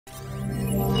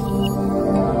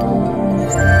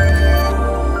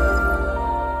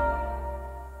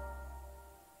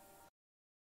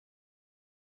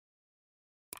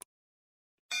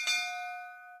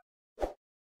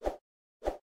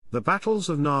The Battles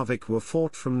of Narvik were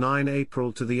fought from 9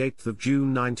 April to the 8th of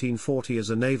June 1940 as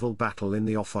a naval battle in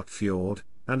the Ofotfjord,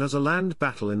 and as a land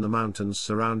battle in the mountains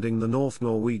surrounding the North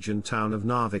Norwegian town of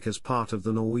Narvik as part of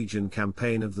the Norwegian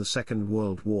Campaign of the Second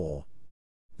World War.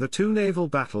 The two naval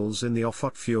battles in the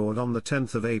Ofotfjord on the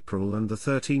 10th of April and the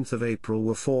 13th of April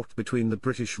were fought between the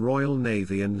British Royal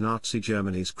Navy and Nazi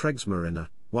Germany's Kriegsmarine,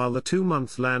 while the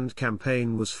two-month land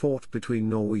campaign was fought between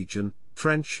Norwegian,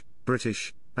 French,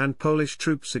 British, and Polish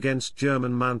troops against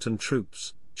German mountain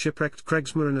troops, shipwrecked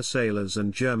Kriegsmarine sailors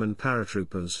and German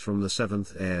paratroopers from the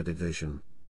 7th Air Division.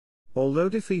 Although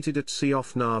defeated at sea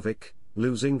off Narvik,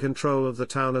 losing control of the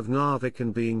town of Narvik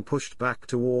and being pushed back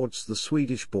towards the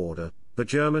Swedish border, the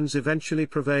Germans eventually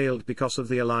prevailed because of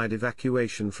the Allied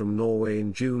evacuation from Norway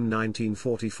in June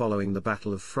 1940 following the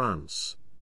Battle of France.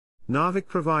 Narvik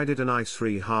provided an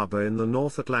ice-free harbour in the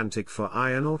North Atlantic for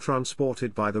iron ore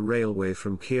transported by the railway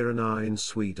from Kiruna in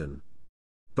Sweden.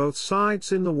 Both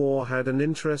sides in the war had an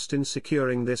interest in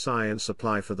securing this iron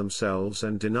supply for themselves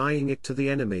and denying it to the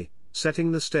enemy,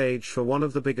 setting the stage for one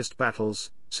of the biggest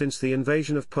battles since the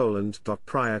invasion of Poland.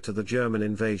 Prior to the German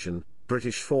invasion,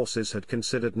 British forces had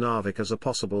considered Narvik as a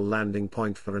possible landing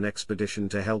point for an expedition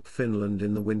to help Finland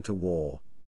in the Winter War.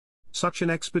 Such an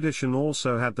expedition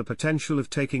also had the potential of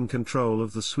taking control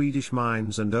of the Swedish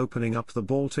mines and opening up the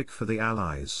Baltic for the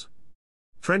Allies.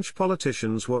 French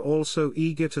politicians were also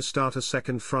eager to start a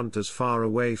second front as far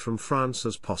away from France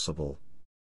as possible.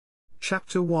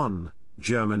 Chapter 1: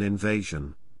 German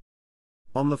Invasion.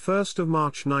 On the 1st of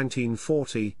March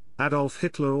 1940, Adolf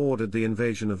Hitler ordered the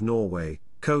invasion of Norway,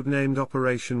 codenamed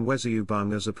Operation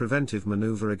Weserübung, as a preventive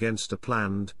maneuver against a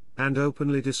planned, and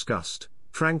openly discussed,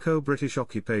 Franco-British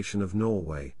occupation of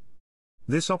Norway.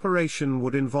 This operation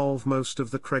would involve most of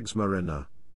the Kriegsmarine.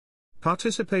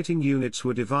 Participating units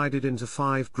were divided into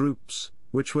 5 groups,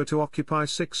 which were to occupy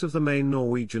 6 of the main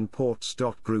Norwegian ports.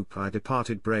 Group I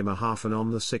departed Bremerhaven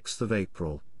on the 6th of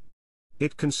April.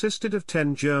 It consisted of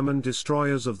 10 German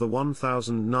destroyers of the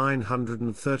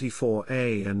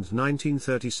 1934A and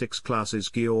 1936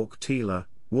 classes: Georg Thiele,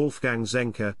 Wolfgang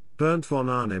Zenker, Bernd von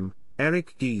Arnim,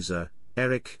 Erich Giese,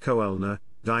 Erich Koellner,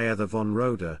 Dieter von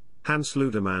Roeder, Hans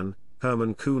Ludemann,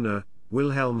 Hermann Kuhner,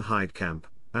 Wilhelm Heidkamp,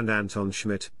 and Anton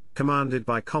Schmidt, commanded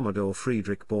by Commodore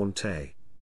Friedrich Bornte.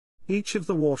 Each of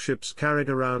the warships carried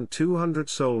around 200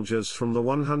 soldiers from the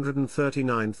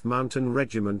 139th Mountain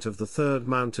Regiment of the 3rd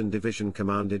Mountain Division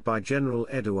commanded by General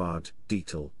Eduard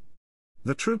Dietl.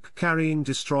 The troop-carrying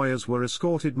destroyers were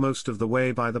escorted most of the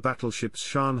way by the battleships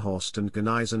Scharnhorst and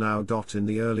Gneisenau. In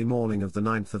the early morning of the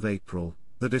 9th of April,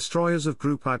 the destroyers of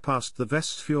Group I passed the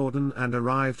Vestfjorden and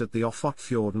arrived at the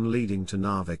Ofotfjorden leading to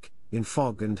Narvik, in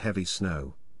fog and heavy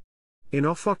snow. In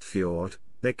Ofotfjord,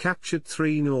 they captured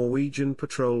 3 Norwegian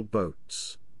patrol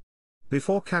boats.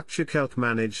 Before capture, Kelk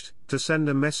managed to send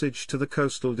a message to the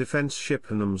coastal defense ship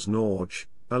Hnoms Norge,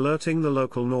 alerting the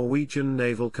local Norwegian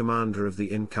naval commander of the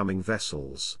incoming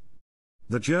vessels.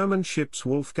 The German ships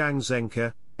Wolfgang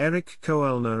Zenker, Erich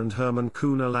Koellner and Hermann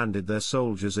Kuhner landed their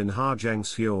soldiers in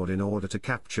Harjangsfjord in order to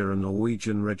capture a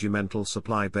Norwegian regimental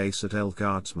supply base at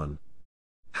Elgardsman.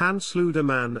 Hans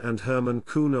Ludemann and Hermann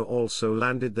Kuhner also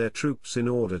landed their troops in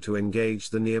order to engage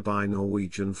the nearby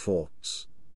Norwegian forts.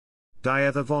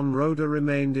 Dieter von Roeder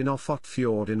remained in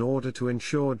Ofotfjord in order to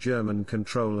ensure German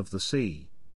control of the sea.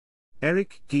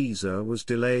 Erich Giese was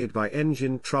delayed by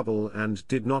engine trouble and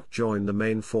did not join the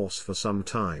main force for some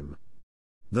time.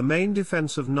 The main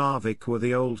defense of Narvik were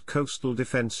the old coastal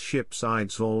defense ships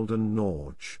Eidsvold and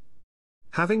Norge.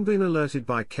 Having been alerted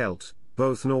by Kelt,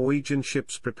 both Norwegian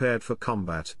ships prepared for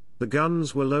combat, the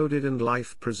guns were loaded and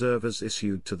life preservers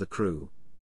issued to the crew.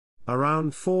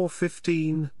 Around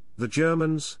 4:15, the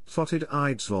Germans spotted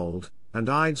Eidsvold, and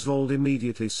Eidsvold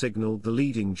immediately signaled the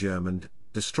leading German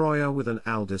destroyer with an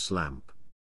Aldis lamp.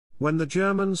 When the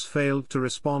Germans failed to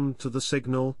respond to the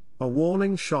signal, a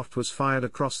warning shot was fired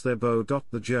across their bow.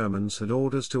 The Germans had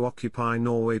orders to occupy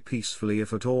Norway peacefully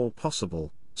if at all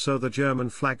possible, so the German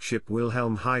flagship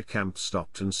Wilhelm Heidkamp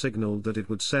stopped and signaled that it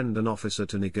would send an officer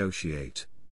to negotiate.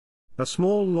 A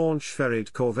small launch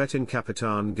ferried corvette in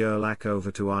Kapitan Gerlach over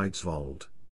to Eidsvold.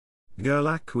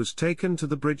 Gerlach was taken to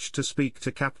the bridge to speak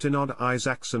to Captain Odd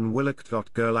Isaacson Willock.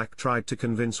 Gerlach tried to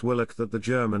convince Willock that the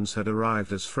Germans had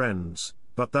arrived as friends,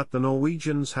 but that the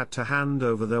Norwegians had to hand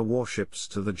over their warships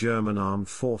to the German armed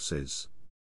forces.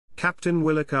 Captain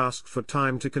Willock asked for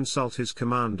time to consult his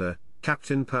commander,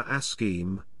 Captain Per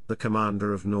Askim, the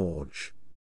commander of Norge.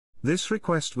 This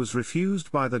request was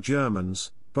refused by the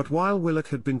Germans, but while Willock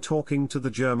had been talking to the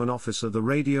German officer, the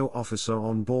radio officer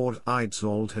on board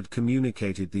Eidsvold had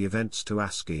communicated the events to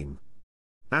Askim.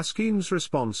 Askim's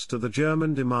response to the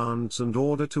German demands and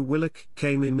order to Willock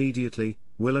came immediately.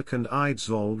 Willock and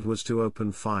Eidsvold was to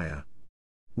open fire.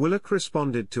 Willock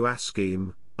responded to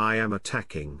Askim, "I am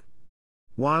attacking."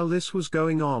 While this was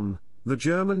going on, the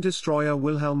German destroyer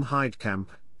Wilhelm Heidkamp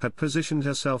had positioned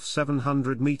herself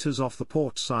 700 meters off the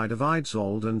port side of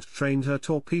Eidsvold and trained her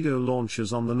torpedo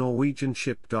launchers on the Norwegian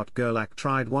ship. Gerlach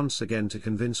tried once again to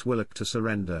convince Willock to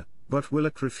surrender, but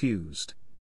Willock refused.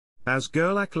 As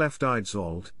Gerlach left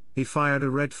Eidsvold, he fired a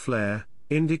red flare,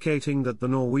 indicating that the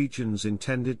Norwegians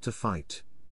intended to fight.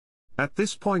 At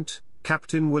this point,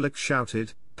 Captain Willock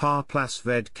shouted, "Par plas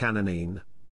ved kanonien.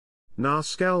 Na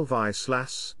skal vi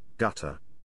slas, gutter."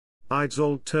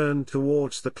 Eidsvold turned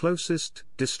towards the closest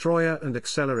destroyer and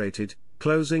accelerated,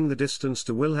 closing the distance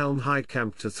to Wilhelm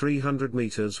Heidkamp to 300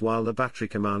 meters while the battery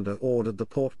commander ordered the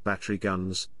port battery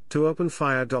guns to open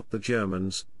fire. The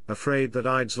Germans, afraid that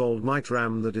Eidsvold might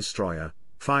ram the destroyer,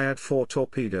 fired 4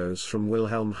 torpedoes from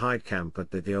Wilhelm Heidkamp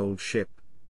at the old ship.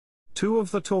 2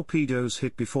 of the torpedoes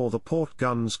hit before the port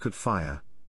guns could fire.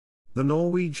 The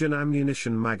Norwegian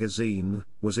ammunition magazine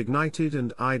was ignited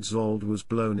and Eidsvold was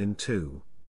blown in 2.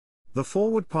 The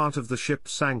forward part of the ship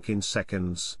sank in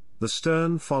seconds, the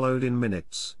stern followed in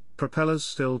minutes, propellers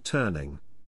still turning.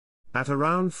 At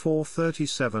around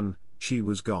 4:37, she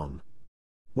was gone.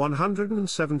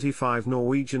 175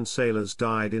 Norwegian sailors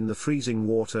died in the freezing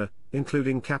water,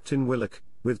 including Captain Willock,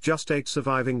 with just 8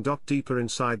 surviving. Deeper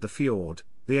inside the fjord,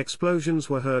 the explosions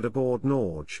were heard aboard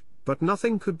Norge, but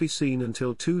nothing could be seen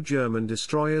until 2 German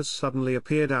destroyers suddenly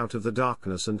appeared out of the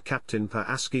darkness and Captain Per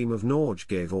Askim of Norge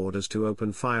gave orders to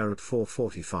open fire at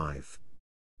 4:45.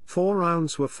 4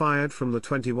 rounds were fired from the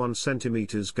 21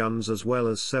 cm guns as well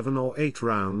as 7 or 8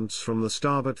 rounds from the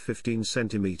starboard 15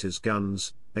 cm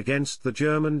guns, against the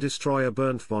German destroyer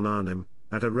Bernd von Arnim,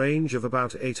 at a range of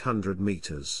about 800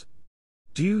 meters.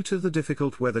 Due to the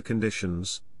difficult weather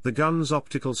conditions, the guns'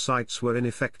 optical sights were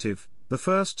ineffective. The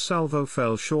first salvo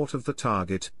fell short of the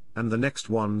target, and the next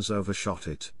ones overshot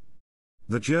it.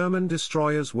 The German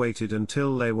destroyers waited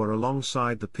until they were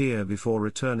alongside the pier before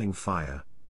returning fire.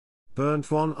 Bernd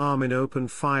von Arnim opened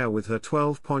fire with her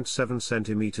 12.7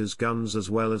 cm guns as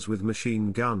well as with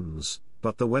machine guns,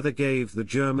 but the weather gave the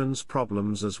Germans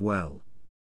problems as well.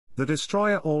 The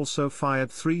destroyer also fired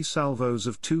 3 salvos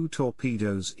of 2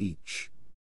 torpedoes each.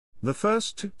 The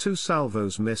first 2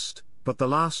 salvos missed, but the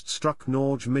last struck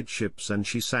Norge midships and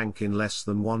she sank in less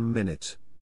than 1 minute.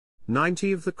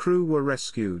 90 of the crew were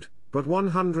rescued, but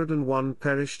 101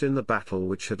 perished in the battle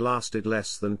which had lasted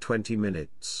less than 20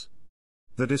 minutes.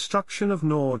 The destruction of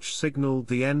Norge signaled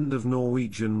the end of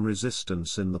Norwegian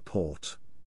resistance in the port.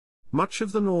 Much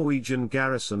of the Norwegian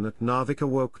garrison at Narvik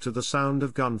awoke to the sound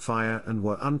of gunfire and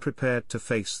were unprepared to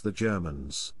face the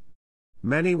Germans.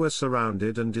 Many were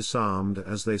surrounded and disarmed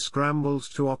as they scrambled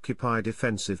to occupy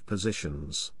defensive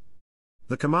positions.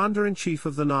 The commander-in-chief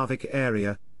of the Narvik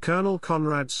area, Colonel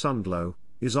Conrad Sundlo,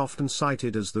 is often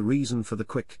cited as the reason for the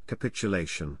quick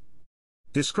capitulation.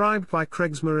 Described by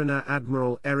Kriegsmarine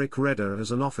Admiral Erich Redder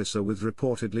as an officer with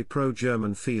reportedly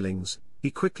pro-German feelings,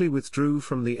 he quickly withdrew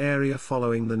from the area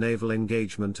following the naval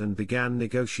engagement and began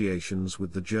negotiations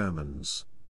with the Germans.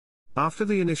 After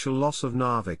the initial loss of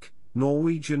Narvik,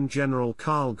 Norwegian General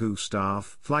Carl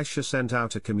Gustav Fleischer sent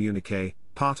out a communiqué,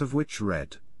 part of which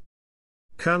read: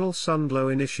 Colonel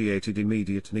Sundlo initiated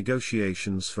immediate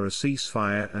negotiations for a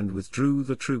ceasefire and withdrew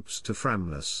the troops to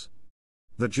Framnes.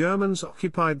 The Germans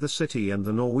occupied the city and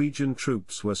the Norwegian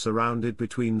troops were surrounded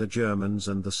between the Germans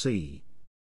and the sea.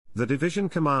 The division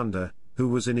commander, who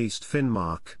was in East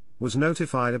Finnmark, was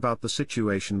notified about the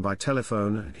situation by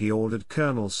telephone and he ordered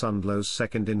Colonel Sundlo's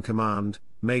second-in-command,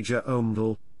 Major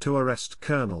Omdal, to arrest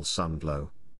Colonel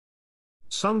Sundlo.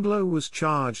 Sundlo was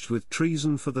charged with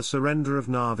treason for the surrender of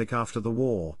Narvik after the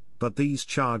war, but these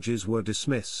charges were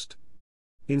dismissed.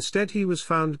 Instead he was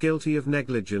found guilty of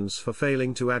negligence for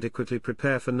failing to adequately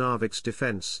prepare for Narvik's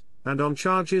defense, and on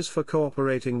charges for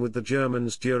cooperating with the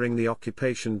Germans during the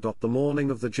occupation. The morning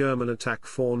of the German attack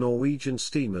 4 Norwegian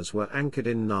steamers were anchored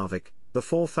in Narvik, the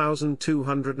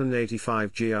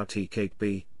 4285 GRT Kate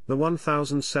B, the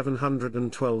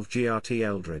 1712 GRT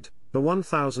Eldred, the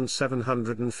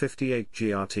 1758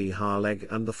 GRT Harleg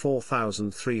and the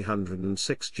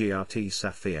 4306 GRT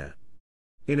Saphir.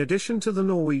 In addition to the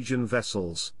Norwegian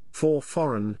vessels, 4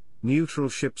 foreign, neutral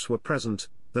ships were present,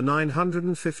 the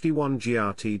 951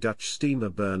 GRT Dutch steamer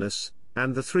Berners,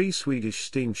 and the 3 Swedish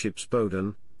steamships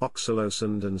Boden,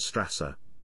 Oxelösund and Strasser.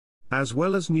 As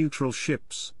well as neutral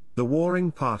ships, the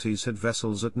warring parties had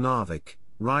vessels at Narvik,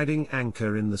 riding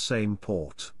anchor in the same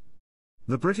port.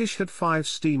 The British had 5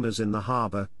 steamers in the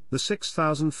harbour, the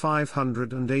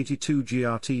 6582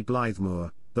 GRT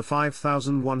Blythmoor, the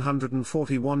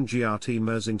 5141 GRT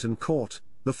Mersington Court,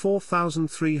 the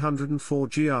 4304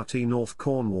 GRT North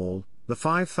Cornwall, the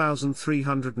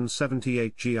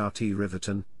 5378 GRT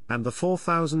Riverton, and the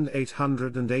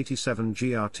 4887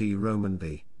 GRT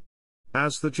Romanby.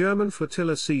 As the German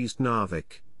flotilla seized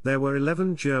Narvik, there were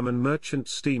 11 German merchant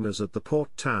steamers at the port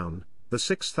town, the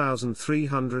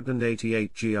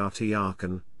 6388 GRT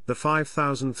Aachen, the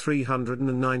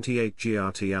 5398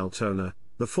 GRT Altona,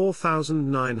 the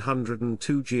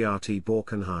 4902 GRT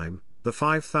Borkenheim, the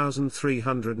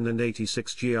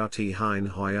 5386 GRT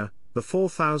Heinheuer, the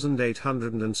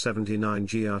 4879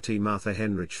 GRT Martha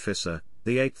Heinrich Fisser,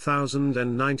 the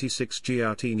 8096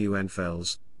 GRT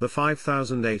Neuenfels, the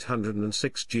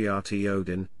 5806 GRT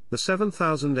Odin, the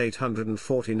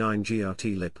 7849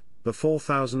 GRT Lip, the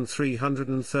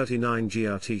 4339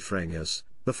 GRT Frengers,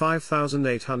 the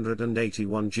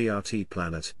 5881 GRT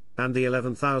Planet, and the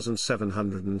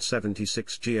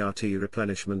 11776 GRT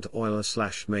Replenishment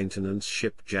Oiler/Maintenance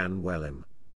Ship Jan Wellim.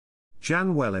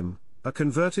 Jan Wellim, a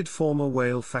converted former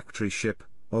whale factory ship,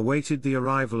 awaited the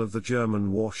arrival of the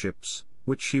German warships,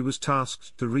 which she was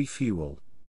tasked to refuel.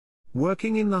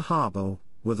 Working in the harbour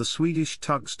were the Swedish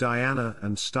tugs Diana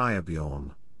and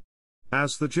Styrbjörn.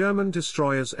 As the German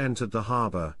destroyers entered the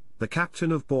harbour, the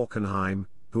captain of Borkenheim,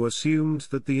 who assumed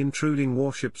that the intruding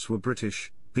warships were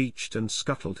British, beached and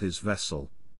scuttled his vessel.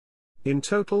 In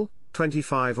total,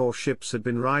 25 ore ships had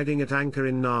been riding at anchor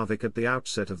in Narvik at the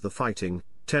outset of the fighting,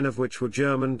 10 of which were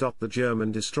German. The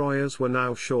German destroyers were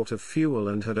now short of fuel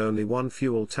and had only one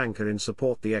fuel tanker in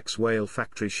support, the ex-whale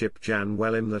factory ship Jan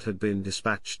Wellim that had been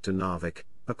dispatched to Narvik,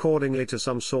 accordingly to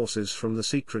some sources from the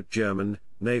secret German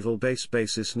naval base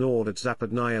Basis Nord at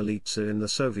Zapadnaya Lice in the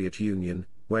Soviet Union,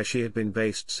 where she had been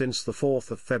based since the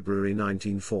 4th of February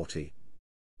 1940.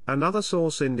 Another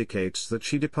source indicates that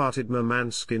she departed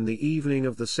Murmansk in the evening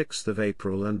of the 6th of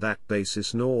April and that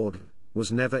Basis Nord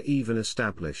was never even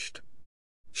established.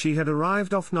 She had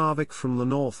arrived off Narvik from the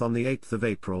north on the 8th of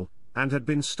April, and had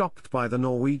been stopped by the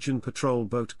Norwegian patrol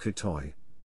boat Kitoy.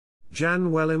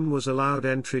 Jan Wellim was allowed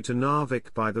entry to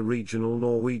Narvik by the regional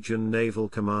Norwegian Naval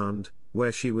Command,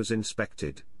 where she was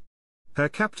inspected. Her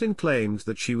captain claimed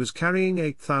that she was carrying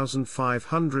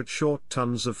 8,500 short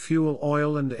tons of fuel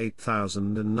oil and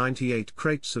 8,098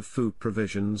 crates of food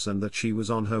provisions and that she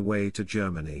was on her way to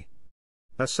Germany.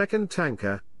 A second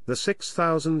tanker, the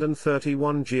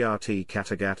 6031 GRT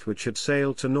Kattegat, which had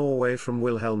sailed to Norway from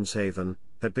Wilhelmshaven,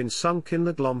 had been sunk in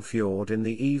the Glomfjord in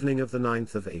the evening of the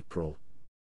 9th of April.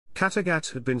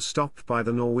 Kattegat had been stopped by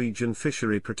the Norwegian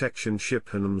fishery protection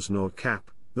ship Hunums Nordkapp,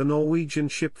 the Norwegian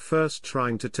ship first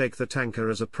trying to take the tanker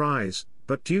as a prize,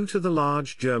 but due to the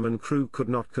large German crew could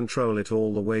not control it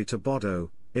all the way to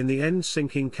Bodo, in the end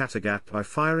sinking Kattegat by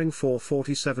firing 4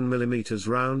 47mm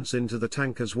rounds into the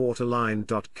tanker's waterline.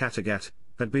 Kattegat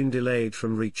had been delayed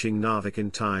from reaching Narvik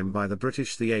in time by the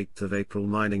British the 8th of April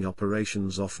mining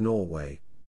operations off Norway.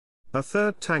 A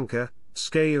third tanker,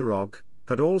 Skeierog,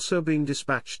 had also been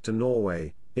dispatched to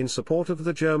Norway, in support of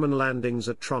the German landings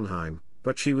at Trondheim,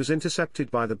 but she was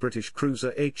intercepted by the British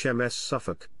cruiser HMS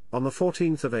Suffolk, on the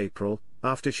 14th of April,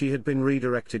 after she had been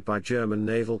redirected by German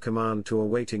Naval Command to a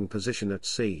waiting position at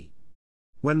sea.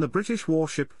 When the British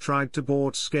warship tried to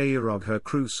board Skeierog, her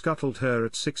crew scuttled her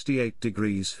at 68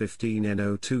 degrees 15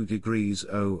 N 02 degrees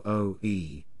 00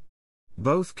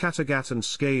 Both Kattegat and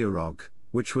Skeierog,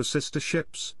 which were sister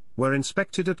ships, were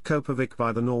inspected at Kopervik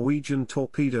by the Norwegian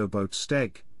torpedo boat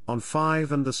Steg, on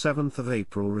 5 and the 7th of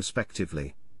April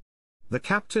respectively. The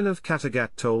captain of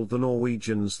Kattegat told the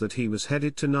Norwegians that he was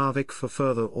headed to Narvik for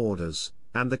further orders,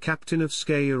 and the captain of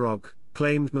Skeierog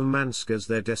claimed Murmansk as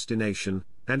their destination,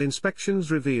 and inspections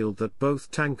revealed that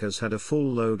both tankers had a full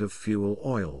load of fuel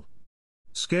oil.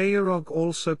 Skeierog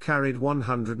also carried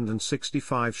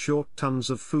 165 short tons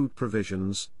of food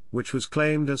provisions, which was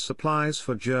claimed as supplies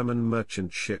for German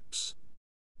merchant ships.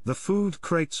 The food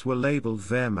crates were labeled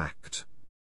Wehrmacht.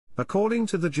 According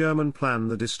to the German plan,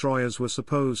 the destroyers were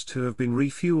supposed to have been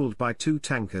refueled by 2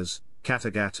 tankers,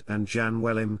 Kattegat and Jan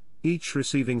Wellim, each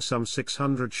receiving some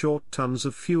 600 short tons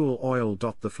of fuel oil.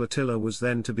 The flotilla was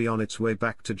then to be on its way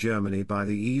back to Germany by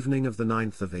the evening of the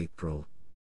 9th of April.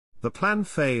 The plan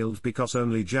failed because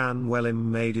only Jan Wellim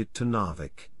made it to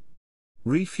Narvik.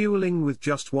 Refueling with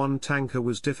just one tanker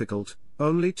was difficult,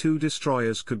 only 2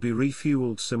 destroyers could be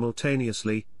refueled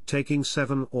simultaneously, taking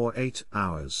 7 or 8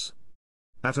 hours.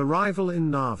 At arrival in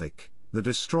Narvik, the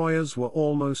destroyers were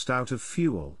almost out of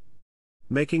fuel.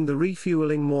 Making the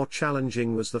refueling more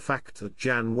challenging was the fact that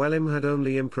Jan Wellim had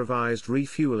only improvised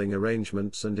refueling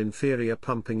arrangements and inferior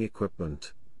pumping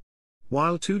equipment.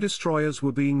 While 2 destroyers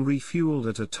were being refueled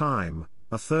at a time,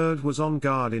 a third was on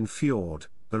guard in Fjord,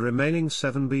 the remaining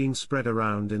 7 being spread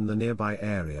around in the nearby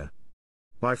area.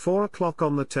 By 4 o'clock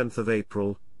on the 10th of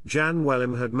April, Jan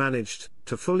Wellim had managed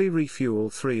to fully refuel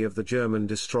 3 of the German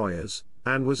destroyers,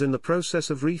 and was in the process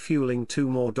of refueling 2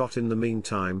 more. In the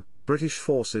meantime, British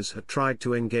forces had tried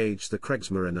to engage the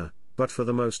Kriegsmarine, but for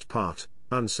the most part,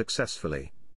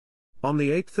 unsuccessfully. On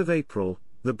the 8th of April,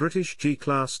 the British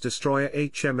G-class destroyer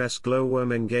HMS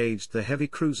Glowworm engaged the heavy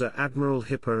cruiser Admiral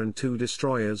Hipper and 2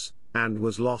 destroyers, and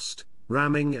was lost,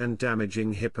 ramming and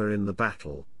damaging Hipper in the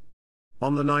battle.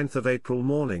 On the 9th of April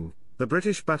morning, the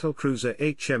British battlecruiser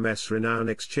HMS Renown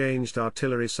exchanged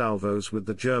artillery salvos with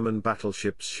the German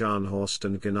battleships Scharnhorst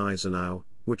and Gneisenau,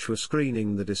 which were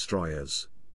screening the destroyers.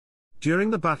 During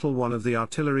the battle, one of the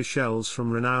artillery shells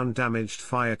from Renown damaged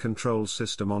fire control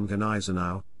system on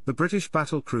Gneisenau. The British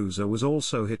battlecruiser was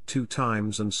also hit 2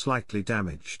 times and slightly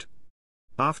damaged.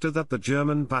 After that, the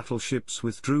German battleships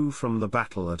withdrew from the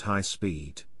battle at high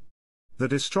speed. The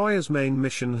destroyer's main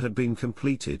mission had been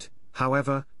completed,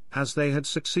 however, as they had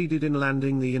succeeded in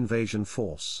landing the invasion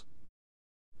force.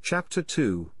 Chapter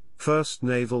 2, First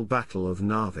Naval Battle of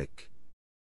Narvik.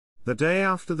 The day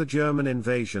after the German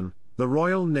invasion, the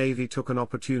Royal Navy took an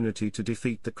opportunity to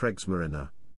defeat the Kriegsmarine.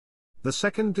 The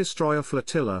 2nd Destroyer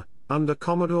Flotilla, under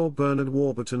Commodore Bernard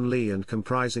Warburton Lee and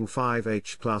comprising 5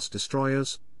 H-class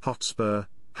destroyers, Hotspur,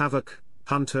 Havoc,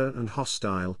 Hunter and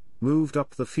Hostile, moved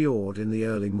up the fjord in the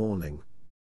early morning.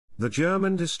 The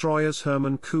German destroyers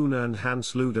Hermann Kühne and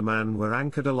Hans Ludemann were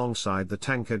anchored alongside the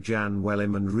tanker Jan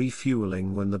Wellim and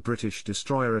refueling when the British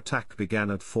destroyer attack began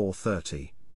at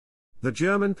 4:30. The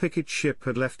German picket ship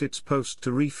had left its post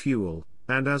to refuel,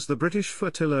 and as the British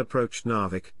flotilla approached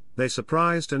Narvik, they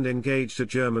surprised and engaged a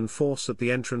German force at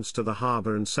the entrance to the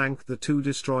harbour and sank the 2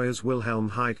 destroyers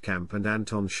Wilhelm Heidkamp and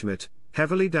Anton Schmidt,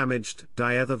 heavily damaged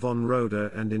Diether von Roeder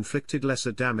and inflicted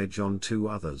lesser damage on 2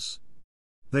 others.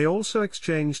 They also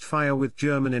exchanged fire with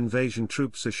German invasion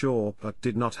troops ashore but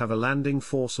did not have a landing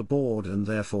force aboard and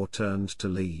therefore turned to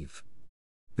leave.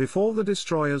 Before the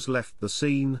destroyers left the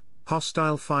scene,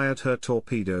 Hostile fired her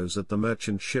torpedoes at the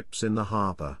merchant ships in the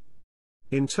harbour.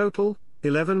 In total,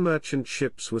 11 merchant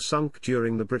ships were sunk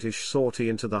during the British sortie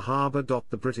into the harbour.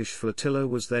 The British flotilla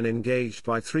was then engaged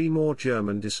by 3 more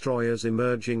German destroyers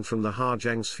emerging from the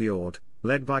Harjangsfjord,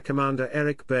 led by Commander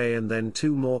Erik Bay, and then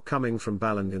 2 more coming from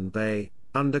Balingen Bay,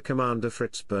 under Commander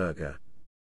Fritz Berger.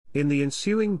 In the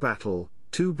ensuing battle,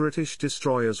 2 British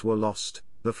destroyers were lost,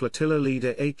 the flotilla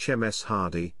leader HMS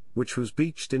Hardy, which was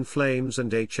beached in flames,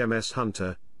 and HMS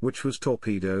Hunter, which was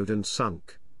torpedoed and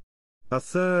sunk. A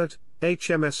third,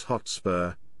 HMS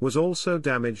Hotspur, was also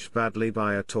damaged badly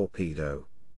by a torpedo.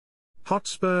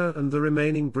 Hotspur and the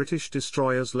remaining British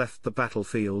destroyers left the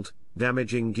battlefield,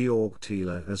 damaging Georg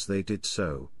Thiele as they did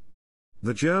so.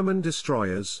 The German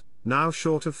destroyers, now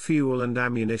short of fuel and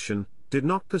ammunition, did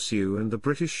not pursue, and the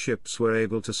British ships were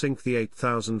able to sink the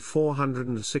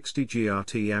 8,460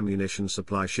 GRT ammunition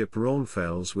supply ship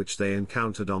Rhonfels, which they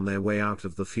encountered on their way out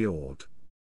of the fjord.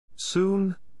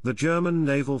 Soon, the German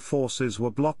naval forces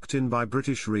were blocked in by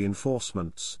British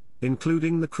reinforcements,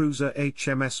 including the cruiser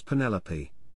HMS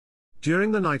Penelope.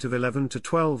 During the night of 11 to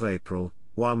 12 April,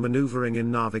 while maneuvering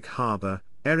in Narvik harbour,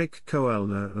 Erich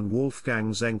Koellner and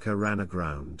Wolfgang Zenker ran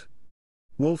aground.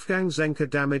 Wolfgang Zenker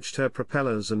damaged her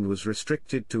propellers and was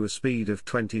restricted to a speed of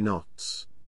 20 knots.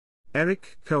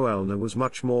 Erich Koellner was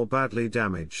much more badly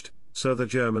damaged, so the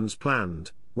Germans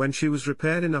planned, when she was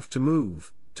repaired enough to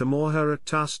move, to moor her at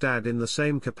Tarstad in the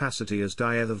same capacity as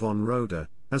Diether von Roeder,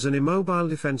 as an immobile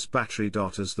defence battery.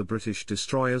 As the British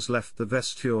destroyers left the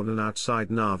Vestfjorden outside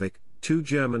Narvik, 2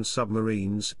 German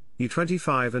submarines,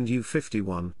 U-25 and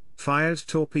U-51, fired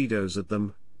torpedoes at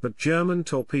them, but German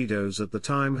torpedoes at the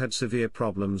time had severe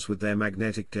problems with their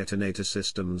magnetic detonator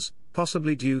systems,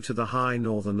 possibly due to the high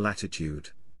northern latitude.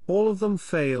 All of them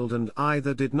failed and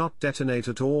either did not detonate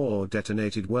at all or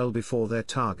detonated well before their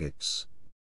targets.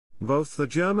 Both the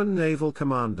German naval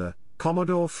commander,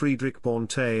 Commodore Friedrich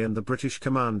Bonte, and the British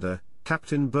commander,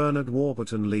 Captain Bernard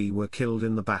Warburton Lee, were killed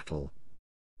in the battle.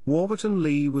 Warburton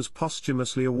Lee was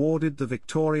posthumously awarded the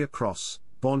Victoria Cross,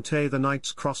 Bonte the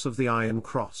Knight's Cross of the Iron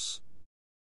Cross.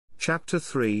 Chapter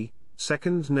 3,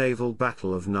 Second Naval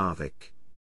Battle of Narvik.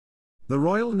 The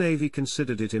Royal Navy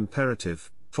considered it imperative,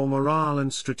 for morale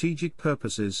and strategic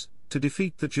purposes, to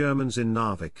defeat the Germans in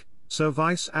Narvik, so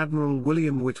Vice Admiral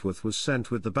William Whitworth was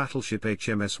sent with the battleship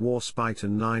HMS Warspite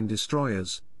and 9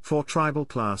 destroyers, 4 Tribal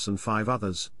class and 5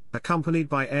 others, accompanied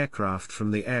by aircraft from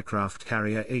the aircraft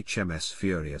carrier HMS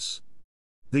Furious.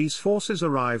 These forces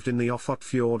arrived in the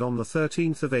Ofotfjord on the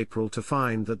 13th of April to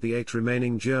find that the 8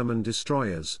 remaining German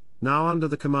destroyers, now under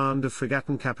the command of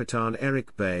Fregattenkapitän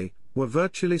Erik Bay, were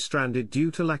virtually stranded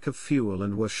due to lack of fuel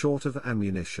and were short of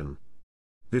ammunition.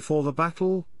 Before the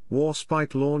battle,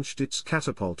 Warspite launched its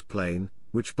catapult plane,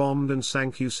 which bombed and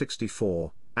sank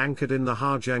U-64, anchored in the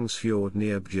Harjangsfjord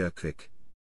near Björkvik.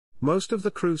 Most of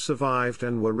the crew survived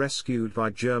and were rescued by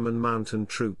German mountain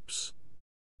troops.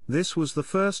 This was the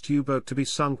first U-boat to be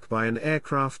sunk by an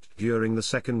aircraft during the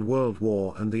Second World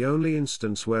War and the only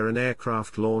instance where an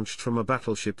aircraft launched from a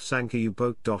battleship sank a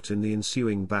U-boat. In the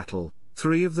ensuing battle,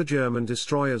 3 of the German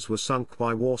destroyers were sunk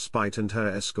by Warspite and her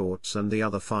escorts, and the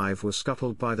other 5 were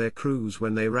scuttled by their crews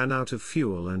when they ran out of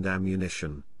fuel and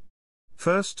ammunition.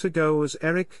 First to go was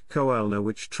Erik Koelner,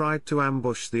 which tried to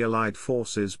ambush the Allied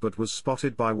forces but was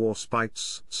spotted by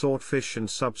Warspite's Swordfish and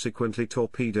subsequently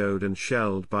torpedoed and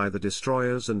shelled by the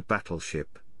destroyers and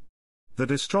battleship. The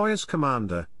destroyer's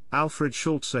commander, Alfred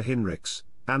Schulze Hinrichs,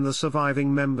 and the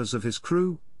surviving members of his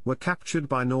crew, were captured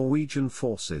by Norwegian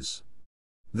forces.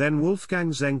 Then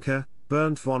Wolfgang Zenker,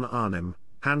 Bernd von Arnim,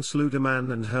 Hans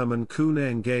Ludemann and Hermann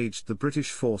Kuhne engaged the British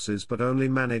forces but only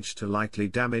managed to lightly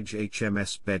damage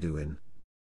HMS Bedouin.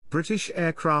 British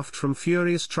aircraft from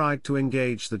Furious tried to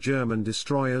engage the German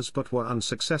destroyers but were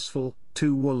unsuccessful,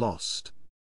 2 were lost.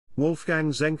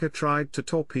 Wolfgang Zenker tried to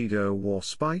torpedo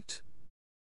Warspite.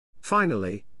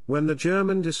 Finally, when the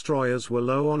German destroyers were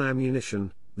low on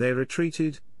ammunition, they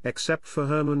retreated, except for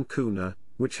Hermann Kuhne,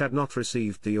 which had not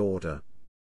received the order.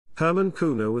 Hermann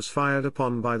Kuhne was fired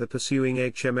upon by the pursuing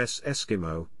HMS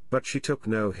Eskimo, but she took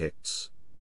no hits.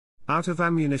 Out of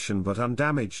ammunition but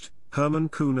undamaged, Hermann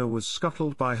Kuhne was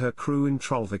scuttled by her crew in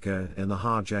Trollvika in the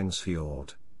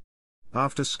Harjangsfjord.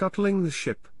 After scuttling the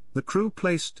ship, the crew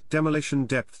placed demolition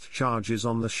depth charges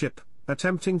on the ship,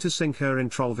 attempting to sink her in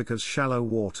Trollvika's shallow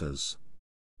waters.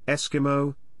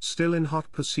 Eskimo, still in hot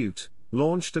pursuit,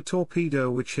 launched a torpedo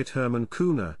which hit Hermann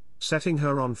Kuhne, setting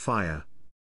her on fire.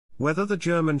 Whether the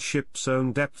German ship's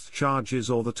own depth charges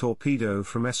or the torpedo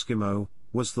from Eskimo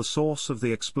was the source of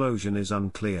the explosion is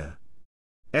unclear.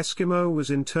 Eskimo was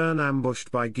in turn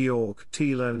ambushed by Georg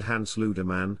Thiele and Hans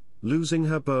Ludemann, losing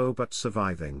her bow but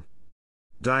surviving.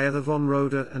 Dieter von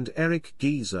Roeder and Erik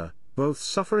Giese, both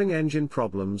suffering engine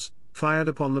problems, fired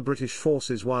upon the British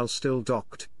forces while still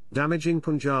docked, damaging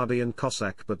Punjabi and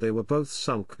Cossack, but they were both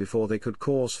sunk before they could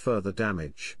cause further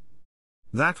damage.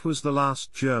 That was the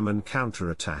last German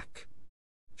counterattack.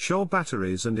 Shore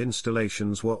batteries and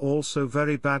installations were also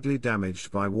very badly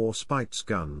damaged by Warspite's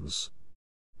guns.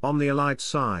 On the Allied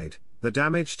side, the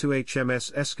damage to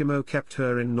HMS Eskimo kept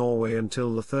her in Norway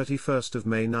until the 31st of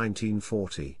May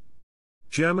 1940.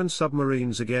 German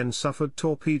submarines again suffered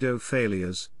torpedo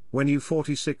failures, when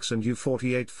U-46 and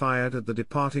U-48 fired at the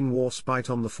departing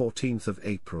Warspite on the 14th of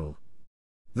April.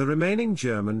 The remaining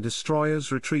German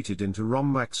destroyers retreated into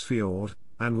Rombaksfjord,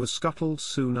 and were scuttled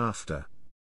soon after.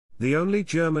 The only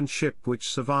German ship which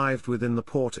survived within the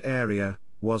port area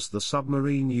was the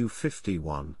submarine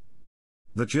U-51.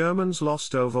 The Germans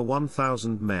lost over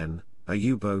 1,000 men, a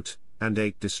U-boat, and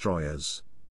 8 destroyers.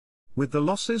 With the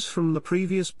losses from the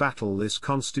previous battle, this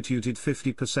constituted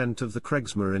 50% of the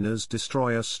Kriegsmarine's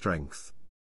destroyer strength.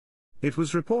 It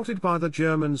was reported by the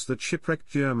Germans that shipwrecked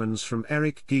Germans from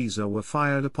Erik Giese were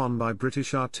fired upon by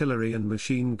British artillery and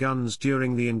machine guns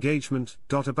during the engagement.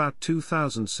 About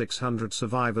 2,600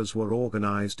 survivors were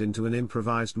organized into an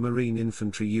improvised marine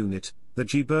infantry unit, the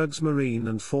Gebergsmarine,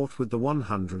 and fought with the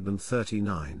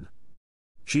 139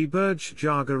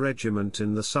 Gebergsjager Regiment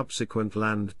in the subsequent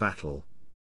land battle.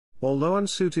 Although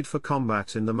unsuited for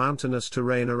combat in the mountainous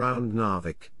terrain around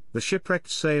Narvik, the shipwrecked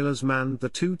sailors manned the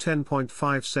 2 10.5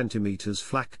 cm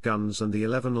flak guns and the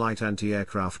 11 light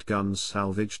anti-aircraft guns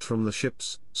salvaged from the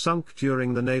ships, sunk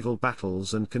during the naval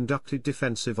battles, and conducted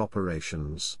defensive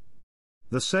operations.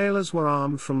 The sailors were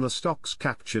armed from the stocks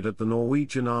captured at the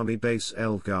Norwegian Army base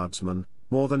Elvgardsman,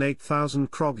 more than 8,000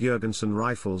 Krog-Jørgensen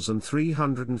rifles and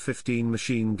 315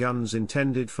 machine guns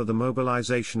intended for the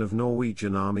mobilization of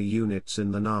Norwegian Army units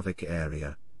in the Narvik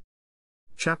area.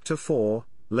 Chapter 4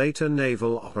 Later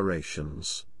Naval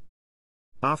Operations.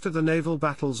 After the naval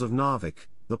battles of Narvik,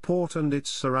 the port and its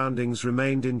surroundings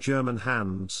remained in German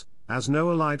hands, as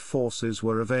no Allied forces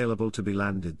were available to be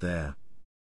landed there.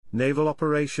 Naval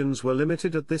operations were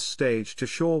limited at this stage to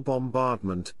shore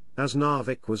bombardment, as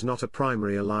Narvik was not a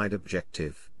primary Allied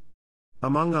objective.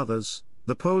 Among others,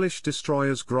 the Polish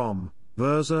destroyers Grom,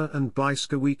 Berza and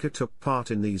Blyskawica took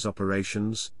part in these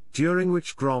operations, during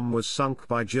which Grom was sunk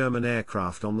by German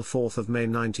aircraft on the 4th of May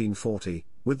 1940,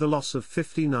 with the loss of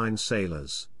 59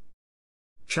 sailors.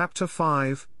 Chapter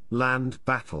 5 Land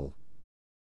Battle.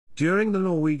 During the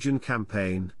Norwegian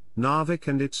Campaign, Narvik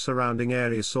and its surrounding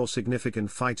area saw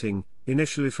significant fighting,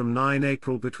 initially from 9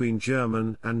 April between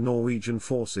German and Norwegian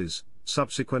forces,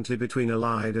 subsequently between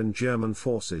Allied and German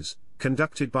forces,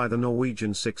 conducted by the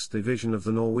Norwegian 6th Division of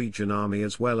the Norwegian Army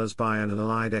as well as by an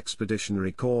Allied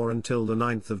Expeditionary Corps until the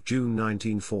 9th of June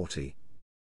 1940.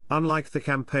 Unlike the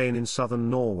campaign in southern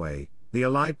Norway, the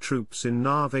Allied troops in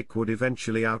Narvik would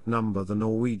eventually outnumber the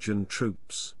Norwegian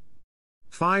troops.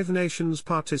 5 nations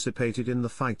participated in the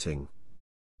fighting.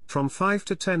 From 5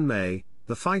 to 10 May,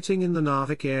 the fighting in the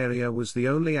Narvik area was the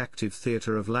only active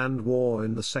theatre of land war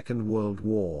in the Second World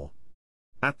War.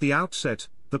 At the outset,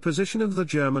 the position of the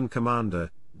German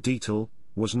commander, Dietl,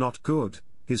 was not good.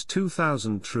 His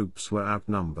 2,000 troops were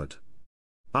outnumbered.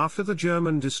 After the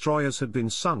German destroyers had been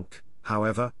sunk,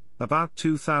 however, about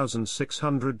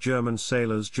 2,600 German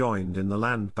sailors joined in the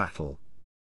land battle.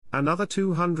 Another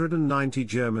 290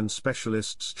 German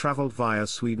specialists traveled via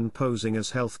Sweden posing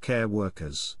as healthcare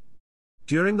workers.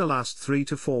 During the last 3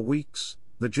 to 4 weeks,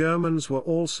 the Germans were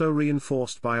also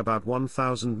reinforced by about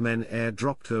 1,000 men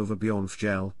airdropped over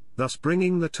Bjørnfjell, thus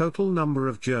bringing the total number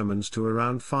of Germans to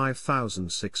around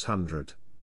 5,600.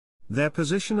 Their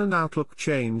position and outlook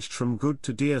changed from good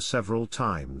to dear several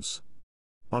times.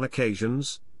 On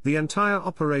occasions, the entire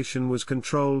operation was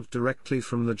controlled directly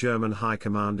from the German High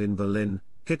Command in Berlin.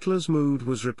 Hitler's mood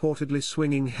was reportedly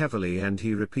swinging heavily and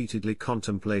he repeatedly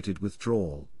contemplated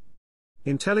withdrawal.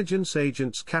 Intelligence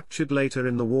agents captured later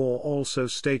in the war also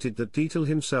stated that Dietl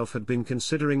himself had been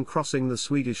considering crossing the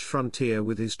Swedish frontier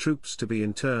with his troops to be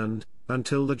interned,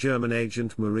 until the German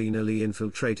agent Marina Lee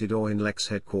infiltrated Oinlex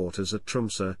headquarters at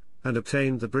Tromsø, and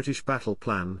obtained the British battle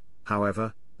plan.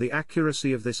 However, the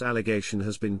accuracy of this allegation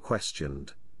has been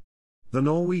questioned. The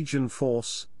Norwegian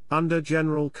force, under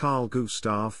General Carl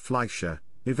Gustav Fleischer,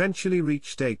 eventually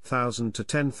reached 8,000 to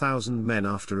 10,000 men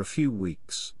after a few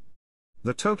weeks.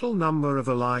 The total number of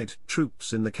Allied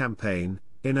troops in the campaign,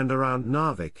 in and around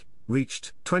Narvik,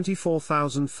 reached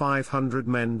 24,500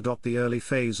 men. The early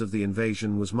phase of the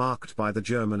invasion was marked by the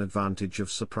German advantage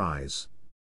of surprise.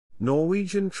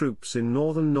 Norwegian troops in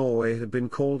northern Norway had been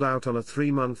called out on a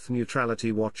 3-month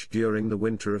neutrality watch during the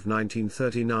winter of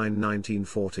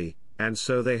 1939-1940, and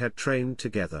so they had trained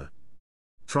together.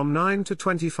 From 9 to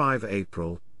 25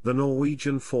 April, the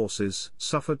Norwegian forces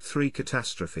suffered 3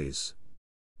 catastrophes.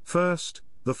 First,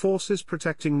 the forces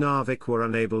protecting Narvik were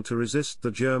unable to resist the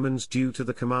Germans due to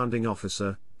the commanding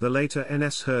officer, the later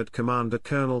NS Herd commander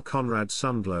Colonel Conrad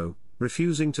Sundlo,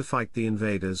 refusing to fight the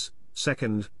invaders.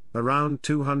 Second, around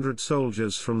 200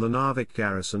 soldiers from the Narvik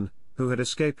garrison, who had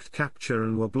escaped capture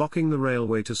and were blocking the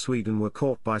railway to Sweden, were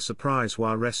caught by surprise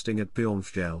while resting at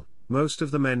Bjørnfjell, most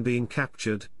of the men being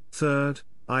captured. Third,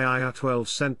 IIR-12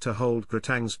 sent to hold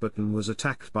Gratangsbotn was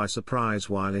attacked by surprise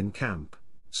while in camp,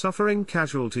 suffering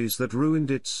casualties that ruined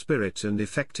its spirit and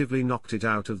effectively knocked it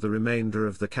out of the remainder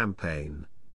of the campaign.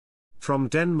 From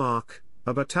Denmark,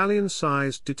 a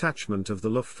battalion-sized detachment of the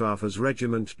Luftwaffe's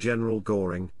Regiment General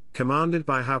Göring, commanded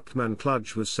by Hauptmann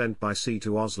Kludge, was sent by sea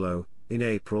to Oslo, in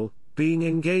April, being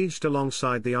engaged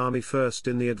alongside the Army first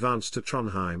in the advance to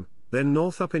Trondheim, then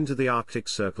north up into the Arctic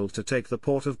Circle to take the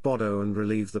port of Bodø and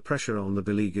relieve the pressure on the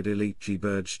beleaguered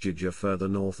Elitjebergsjø further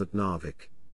north at Narvik.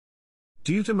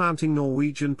 Due to mounting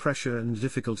Norwegian pressure and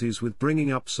difficulties with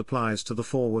bringing up supplies to the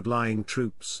forward-lying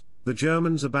troops, the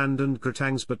Germans abandoned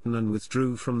Gratangsbotn and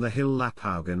withdrew from the hill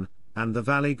Lapphaugen, and the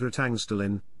valley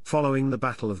Gratangsdalen, following the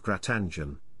Battle of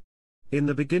Gratangen. In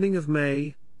the beginning of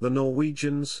May, the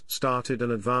Norwegians started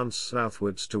an advance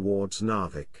southwards towards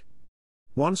Narvik.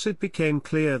 Once it became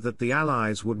clear that the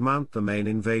Allies would mount the main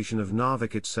invasion of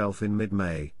Narvik itself in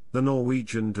mid-May, the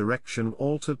Norwegian direction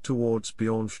altered towards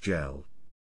Bjørnfjell.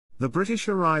 The British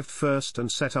arrived first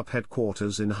and set up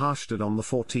headquarters in Harstad on the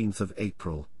 14th of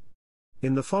April.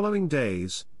 In the following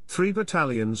days, 3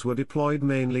 battalions were deployed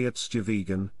mainly at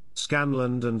Stjøvigen,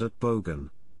 Skanland and at Bogen.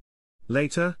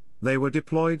 Later, they were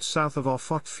deployed south of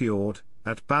Ofotfjord,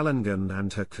 at Ballangen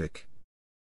and Herkvik.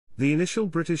 The initial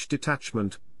British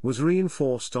detachment was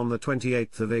reinforced on the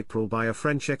 28th of April by a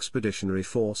French expeditionary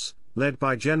force, led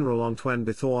by General Antoine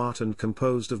Bethouart and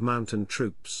composed of mountain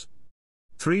troops.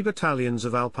 3 battalions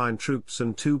of Alpine troops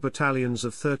and 2 battalions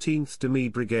of 13th Demi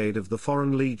Brigade of the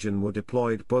Foreign Legion were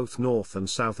deployed both north and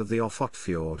south of the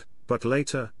Ofotfjord, but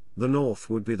later, the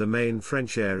north would be the main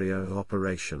French area of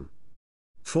operation.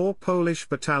 4 Polish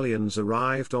battalions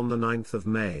arrived on the 9th of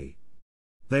May.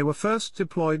 They were first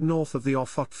deployed north of the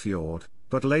Ofotfjord,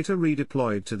 but later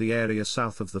redeployed to the area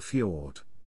south of the fjord.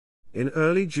 In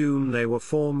early June they were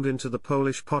formed into the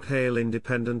Polish Podhale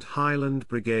Independent Highland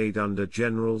Brigade under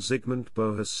General Zygmunt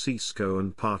Bohus-Sisko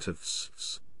and part of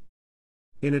SS.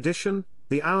 In addition,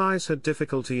 the Allies had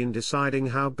difficulty in deciding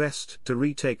how best to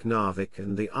retake Narvik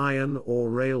and the Iron Ore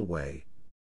Railway.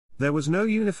 There was no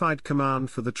unified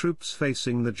command for the troops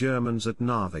facing the Germans at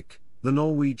Narvik. The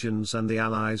Norwegians and the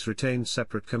Allies retained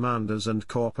separate commanders, and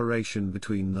cooperation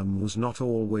between them was not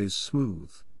always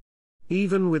smooth.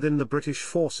 Even within the British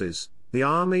forces, the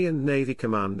Army and Navy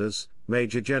commanders,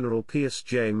 Major General Pierce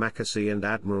J. Mackesy and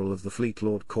Admiral of the Fleet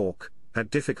Lord Cork,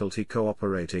 had difficulty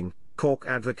cooperating. Cork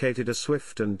advocated a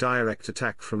swift and direct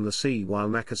attack from the sea, while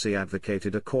Mackesy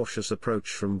advocated a cautious approach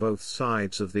from both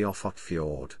sides of the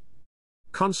Ofotfjord.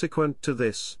 Consequent to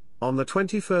this, on the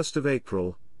 21st of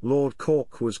April, Lord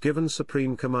Cork was given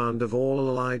supreme command of all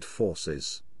Allied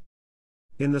forces.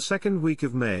 In the second week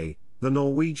of May, the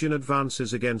Norwegian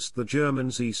advances against the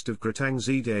Germans east of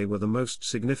Grotangzide were the most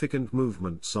significant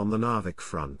movements on the Narvik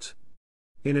front.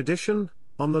 In addition,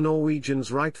 on the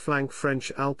Norwegians' right flank,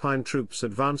 French Alpine troops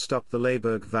advanced up the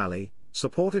Leiberg Valley,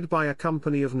 supported by a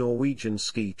company of Norwegian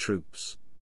ski troops.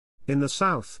 In the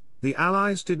south, the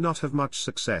Allies did not have much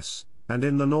success, and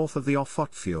in the north of the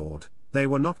Ofotfjord, they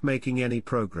were not making any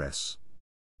progress.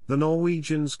 The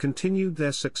Norwegians continued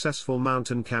their successful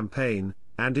mountain campaign,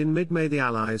 and in mid-May the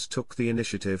Allies took the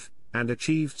initiative, and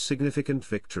achieved significant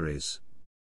victories.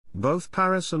 Both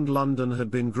Paris and London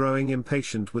had been growing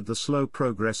impatient with the slow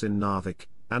progress in Narvik,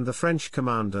 and the French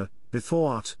commander,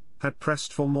 Ofotfjord, had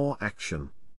pressed for more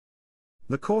action.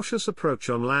 The cautious approach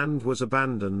on land was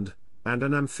abandoned, and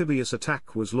an amphibious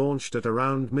attack was launched at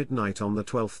around midnight on the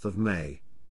 12th of May.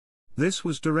 This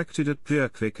was directed at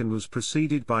Bjørkvik and was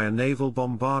preceded by a naval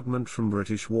bombardment from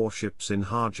British warships in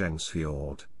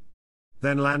Hardangsfjord.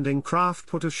 Then landing craft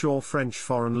put ashore French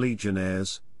Foreign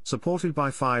Legionnaires, supported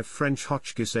by 5 French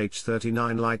Hotchkiss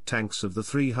H-39 light tanks of the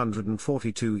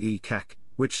 342E CAC,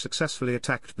 which successfully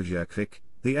attacked Bjørkvik,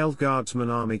 the Elfguardsman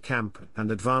army camp,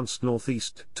 and advanced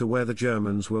northeast to where the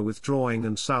Germans were withdrawing,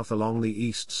 and south along the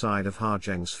east side of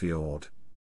Hardangsfjord.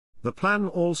 The plan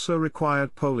also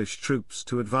required Polish troops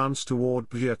to advance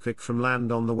toward Bjørkvik from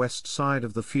land on the west side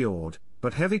of the fjord,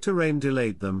 but heavy terrain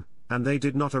delayed them, and they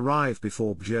did not arrive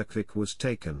before Bjørkvik was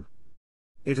taken.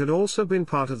 It had also been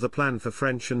part of the plan for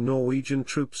French and Norwegian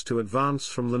troops to advance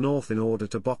from the north in order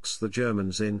to box the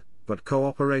Germans in, but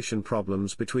cooperation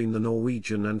problems between the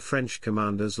Norwegian and French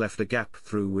commanders left a gap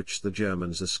through which the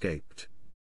Germans escaped.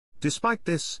 Despite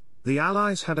this, the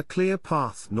Allies had a clear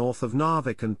path north of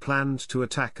Narvik and planned to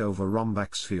attack over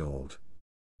Rombaksfjord.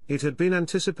 It had been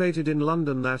anticipated in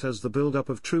London that as the build-up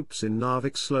of troops in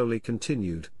Narvik slowly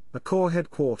continued, a corps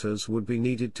headquarters would be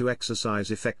needed to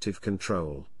exercise effective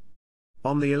control.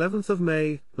 On the 11th of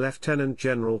May, Lieutenant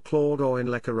General Claude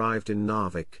Auchinleck arrived in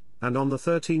Narvik, and on the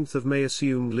 13th of May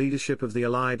assumed leadership of the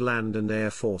Allied land and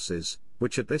air forces,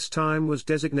 which at this time was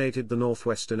designated the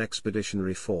Northwestern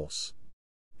Expeditionary Force.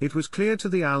 It was clear to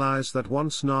the Allies that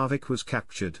once Narvik was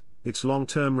captured, its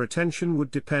long-term retention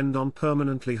would depend on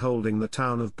permanently holding the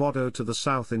town of Bodø to the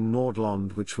south in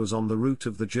Nordland, which was on the route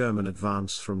of the German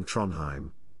advance from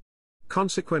Trondheim.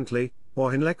 Consequently,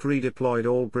 Auchinleck redeployed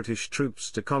all British troops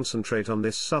to concentrate on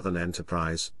this southern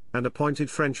enterprise, and appointed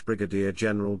French Brigadier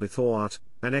General Ofotfjord,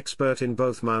 an expert in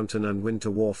both mountain and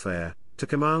winter warfare, to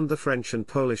command the French and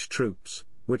Polish troops,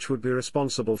 which would be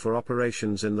responsible for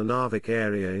operations in the Narvik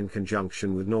area in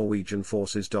conjunction with Norwegian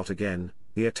forces. Again,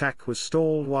 the attack was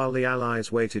stalled while the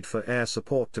Allies waited for air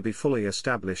support to be fully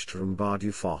established from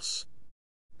Bardufoss.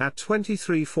 At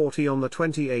 23:40 on the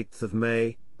 28th of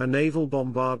May, a naval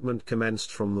bombardment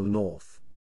commenced from the north.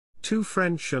 2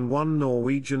 French and 1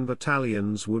 Norwegian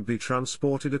battalions would be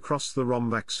transported across the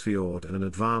Rombaksfjord and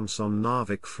advance on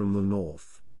Narvik from the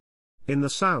north. In the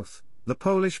south, the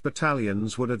Polish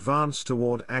battalions would advance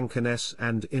toward Ankernes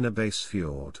and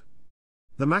Innerbasefjord.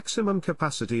 The maximum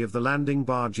capacity of the landing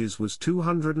barges was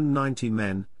 290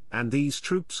 men, and these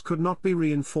troops could not be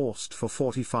reinforced for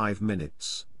 45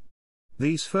 minutes.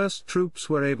 These first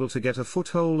troops were able to get a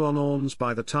foothold on Ornes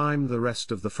by the time the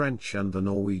rest of the French and the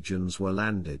Norwegians were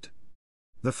landed.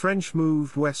 The French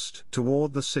moved west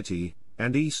toward the city,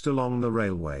 and east along the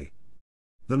railway.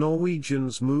 The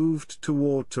Norwegians moved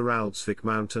toward Toraldsvik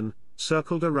Mountain,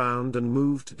 circled around and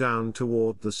moved down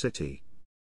toward the city.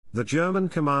 The German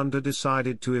commander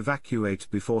decided to evacuate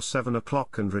before 7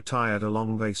 o'clock and retired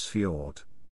along Basefjord.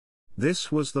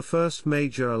 This was the first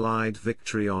major Allied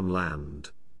victory on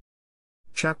land.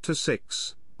 Chapter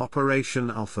 6,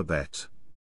 Operation Alphabet.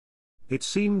 It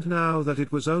seemed now that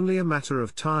it was only a matter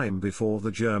of time before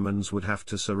the Germans would have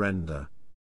to surrender.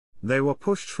 They were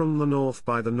pushed from the north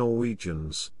by the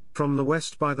Norwegians, from the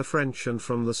west by the French, and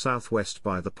from the southwest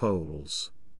by the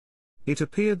Poles. It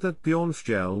appeared that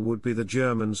Bjørnfjell would be the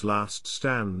Germans' last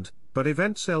stand, but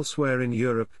events elsewhere in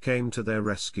Europe came to their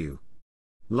rescue.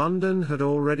 London had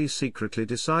already secretly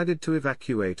decided to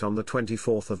evacuate on the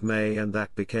 24th of May, and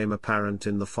that became apparent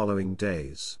in the following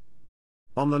days.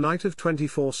 On the night of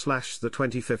 24/the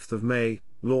 25th of May,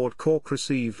 Lord Cork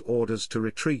received orders to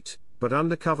retreat, but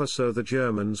under cover so the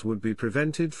Germans would be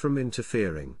prevented from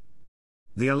interfering.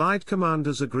 The Allied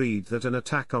commanders agreed that an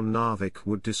attack on Narvik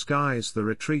would disguise the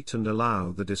retreat and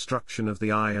allow the destruction of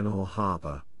the iron ore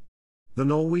harbour. The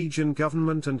Norwegian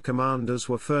government and commanders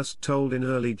were first told in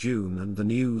early June, and the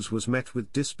news was met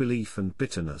with disbelief and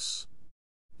bitterness.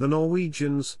 The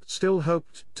Norwegians still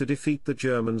hoped to defeat the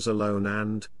Germans alone,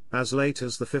 and, as late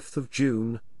as the 5th of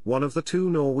June, one of the two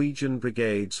Norwegian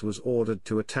brigades was ordered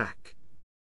to attack.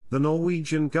 The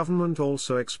Norwegian government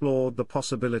also explored the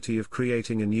possibility of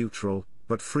creating a neutral,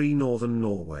 but free northern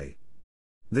Norway.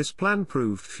 This plan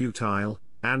proved futile,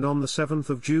 and on the 7th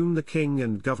of June the king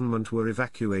and government were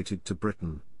evacuated to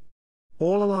Britain.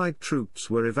 All Allied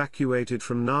troops were evacuated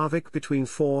from Narvik between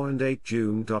 4 and 8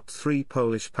 June. 3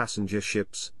 Polish passenger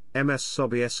ships, MS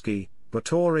Sobieski,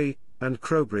 Batory, and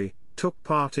Krobry, took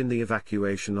part in the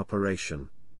evacuation operation.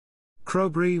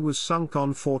 Krobry was sunk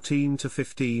on 14 to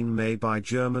 15 May by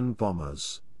German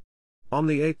bombers. On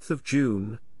the 8th of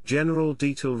June, General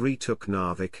Dietl retook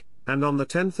Narvik, and on the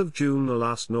 10th of June the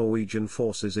last Norwegian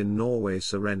forces in Norway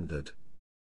surrendered.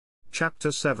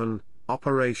 Chapter 7,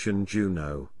 Operation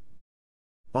Juno.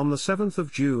 On the 7th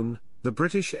of June, the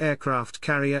British aircraft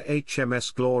carrier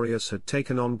HMS Glorious had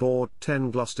taken on board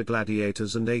 10 Gloucester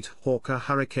Gladiators and 8 Hawker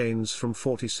Hurricanes from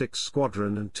 46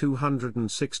 Squadron and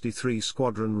 263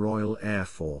 Squadron Royal Air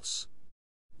Force.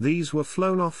 These were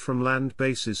flown off from land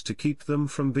bases to keep them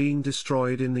from being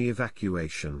destroyed in the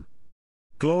evacuation.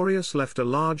 Glorious left a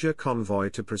larger convoy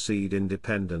to proceed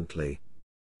independently.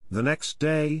 The next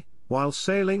day, while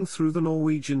sailing through the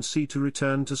Norwegian Sea to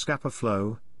return to Scapa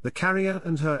Flow, the carrier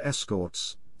and her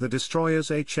escorts, the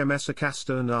destroyers HMS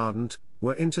Acasta and Ardent,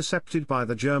 were intercepted by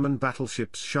the German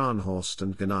battleships Scharnhorst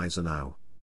and Gneisenau.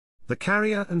 The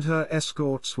carrier and her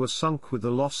escorts were sunk with the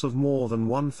loss of more than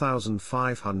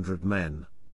 1,500 men.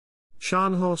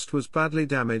 Scharnhorst was badly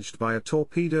damaged by a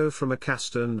torpedo from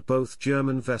Acasta, and both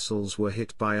German vessels were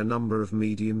hit by a number of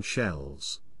medium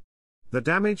shells. The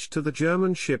damage to the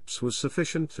German ships was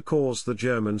sufficient to cause the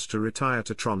Germans to retire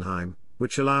to Trondheim,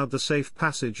 which allowed the safe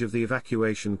passage of the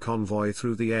evacuation convoy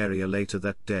through the area later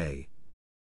that day.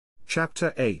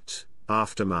 Chapter 8,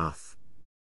 Aftermath.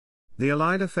 The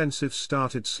Allied offensive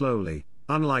started slowly.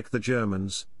 Unlike the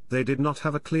Germans, they did not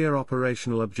have a clear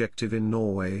operational objective in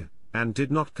Norway, and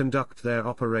did not conduct their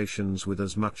operations with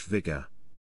as much vigor.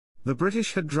 The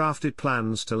British had drafted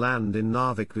plans to land in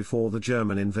Narvik before the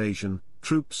German invasion.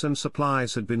 Troops and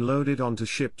supplies had been loaded onto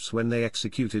ships when they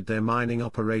executed their mining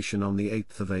operation on the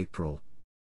 8th of April.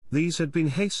 These had been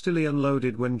hastily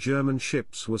unloaded when German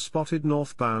ships were spotted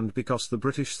northbound, because the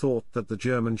British thought that the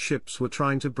German ships were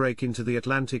trying to break into the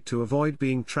Atlantic to avoid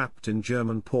being trapped in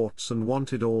German ports, and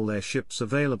wanted all their ships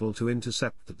available to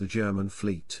intercept the German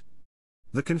fleet.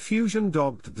 The confusion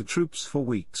dogged the troops for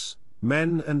weeks.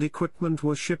 Men and equipment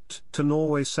were shipped to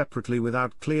Norway separately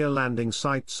without clear landing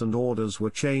sites, and orders were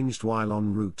changed while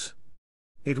en route.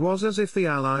 It was as if the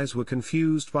Allies were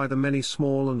confused by the many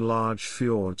small and large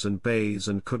fjords and bays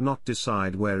and could not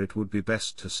decide where it would be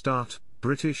best to start.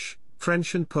 British,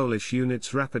 French and Polish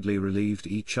units rapidly relieved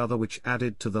each other, which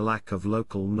added to the lack of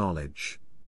local knowledge.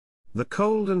 The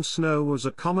cold and snow was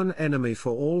a common enemy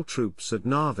for all troops at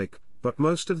Narvik, but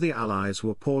most of the Allies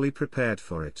were poorly prepared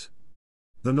for it.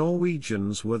 The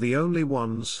Norwegians were the only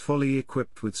ones fully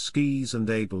equipped with skis and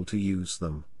able to use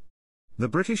them. The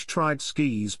British tried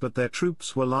skis, but their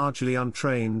troops were largely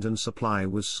untrained and supply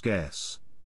was scarce.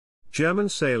 German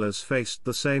sailors faced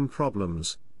the same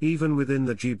problems. Even within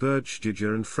the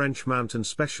Gebirgsjäger and French mountain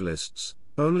specialists,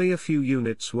 only a few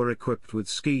units were equipped with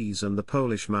skis, and the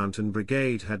Polish mountain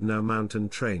brigade had no mountain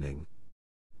training.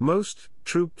 Most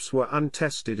troops were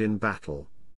untested in battle.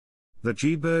 The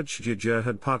Gebirgsjäger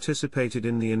had participated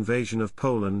in the invasion of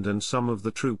Poland, and some of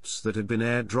the troops that had been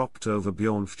air-dropped over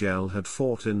Bjornfjell had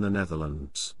fought in the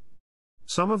Netherlands.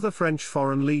 Some of the French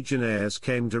Foreign Legionnaires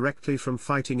came directly from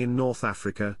fighting in North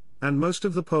Africa, and most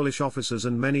of the Polish officers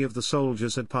and many of the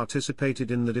soldiers had participated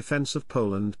in the defense of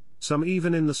Poland, some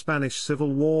even in the Spanish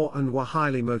Civil War, and were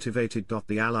highly motivated.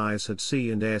 The Allies had sea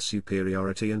and air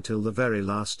superiority until the very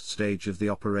last stage of the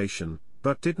operation,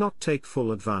 but did not take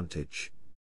full advantage.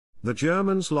 The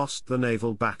Germans lost the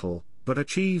naval battle, but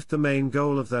achieved the main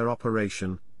goal of their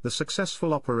operation, the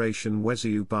successful Operation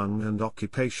Weseubung and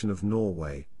occupation of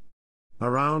Norway.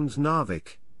 Around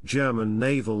Narvik, German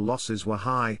naval losses were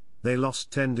high. They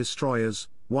lost 10 destroyers,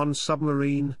 1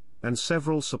 submarine, and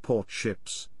several support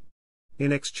ships.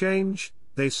 In exchange,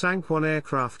 they sank one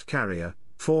aircraft carrier,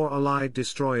 4 Allied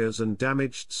destroyers and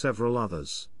damaged several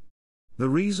others. The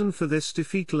reason for this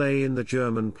defeat lay in the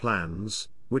German plans,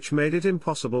 which made it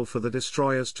impossible for the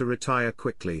destroyers to retire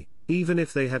quickly, even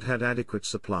if they had had adequate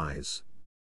supplies.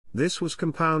 This was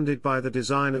compounded by the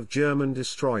design of German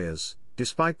destroyers.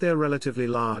 Despite their relatively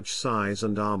large size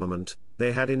and armament,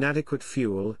 they had inadequate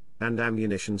fuel and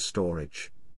ammunition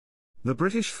storage. The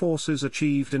British forces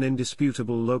achieved an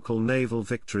indisputable local naval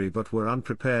victory but were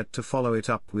unprepared to follow it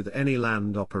up with any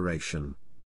land operation.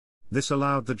 This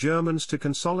allowed the Germans to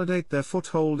consolidate their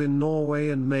foothold in Norway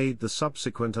and made the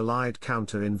subsequent Allied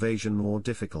counter-invasion more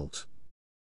difficult.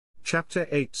 Chapter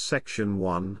 8 Section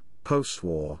 1,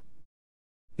 Post-War.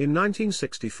 In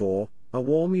 1964, a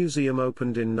war museum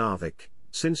opened in Narvik.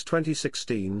 Since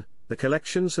 2016, the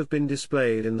collections have been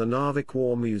displayed in the Narvik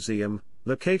War Museum,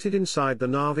 located inside the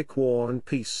Narvik War and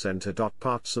Peace Center.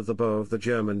 Parts of the bow of the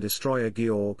German destroyer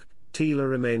Georg Thiele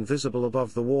remain visible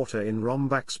above the water in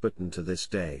Rombaksbotn to this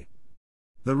day.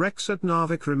 The wrecks at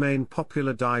Narvik remain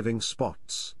popular diving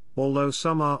spots, although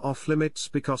some are off-limits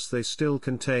because they still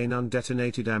contain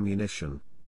undetonated ammunition.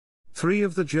 3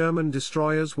 of the German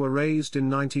destroyers were raised in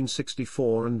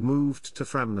 1964 and moved to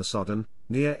Framnesodden,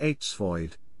 near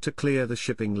Ofotfjord, to clear the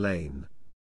shipping lane.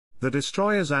 The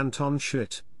destroyers Anton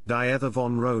Schmidt, Diether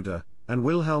von Roeder, and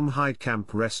Wilhelm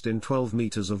Heidkamp rest in 12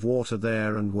 meters of water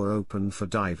there and were opened for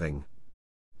diving.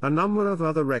 A number of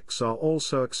other wrecks are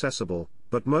also accessible,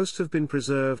 but most have been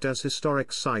preserved as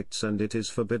historic sites and it is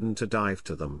forbidden to dive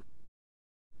to them.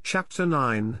 Chapter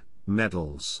 9,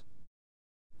 Medals.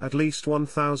 At least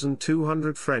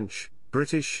 1,200 French,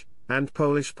 British, and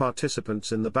Polish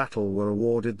participants in the battle were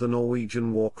awarded the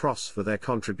Norwegian War Cross for their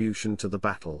contribution to the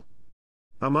battle.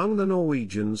 Among the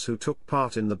Norwegians who took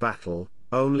part in the battle,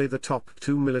 only the top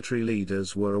 2 military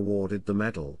leaders were awarded the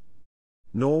medal.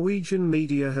 Norwegian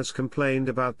media has complained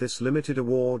about this limited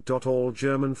award. All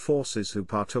German forces who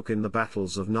partook in the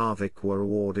battles of Narvik were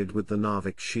awarded with the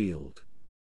Narvik Shield.